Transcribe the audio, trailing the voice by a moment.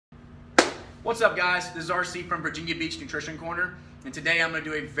What's up, guys? This is RC from Virginia Beach Nutrition Corner, and today I'm going to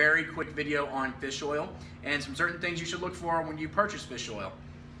do a very quick video on fish oil and some certain things you should look for when you purchase fish oil.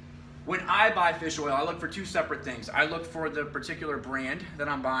 When I buy fish oil, I look for two separate things. I look for the particular brand that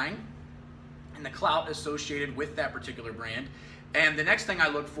I'm buying and the clout associated with that particular brand. And the next thing I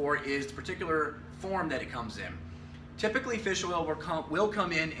look for is the particular form that it comes in. Typically, fish oil will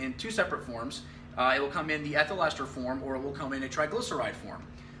come in two separate forms. It will come in the ethyl ester form, or it will come in a triglyceride form.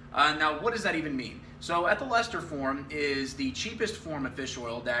 Now, what does that even mean? So ethyl ester form is the cheapest form of fish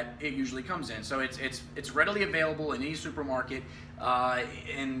oil that it usually comes in. So it's readily available in any supermarket,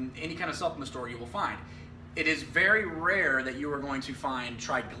 in any kind of supplement store you will find. It is very rare that you are going to find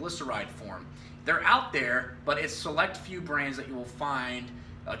triglyceride form. They're out there, but it's select few brands that you will find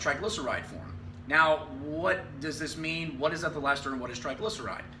a triglyceride form. Now, what does this mean? What is ethyl ester and what is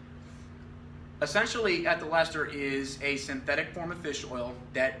triglyceride? Essentially, ethyl ester is a synthetic form of fish oil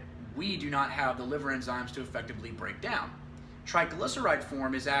that we do not have the liver enzymes to effectively break down. Triglyceride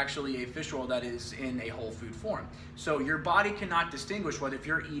form is actually a fish oil that is in a whole food form. So your body cannot distinguish whether if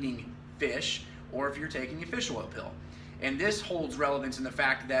you're eating fish or if you're taking a fish oil pill. And this holds relevance in the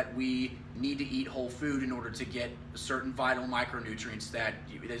fact that we need to eat whole food in order to get certain vital micronutrients that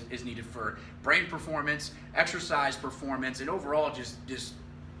is needed for brain performance, exercise performance, and overall just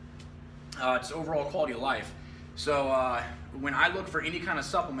it's overall quality of life. So when I look for any kind of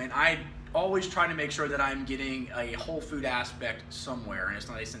supplement, I always try to make sure that I'm getting a whole food aspect somewhere, and it's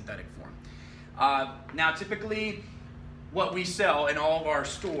not a synthetic form. Now, typically, what we sell in all of our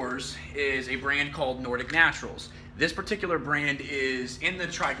stores is a brand called Nordic Naturals. This particular brand is in the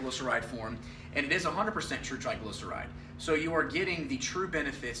triglyceride form, and it is 100% true triglyceride. So you are getting the true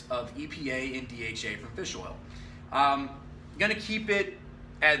benefits of EPA and DHA from fish oil. Gonna keep it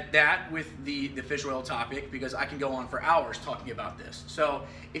at that with the fish oil topic because I can go on for hours talking about this. So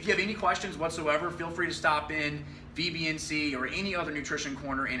if you have any questions whatsoever, feel free to stop in VBNC or any other nutrition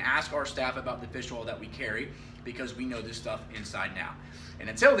corner and ask our staff about the fish oil that we carry because we know this stuff inside now. And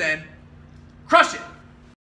until then, crush it!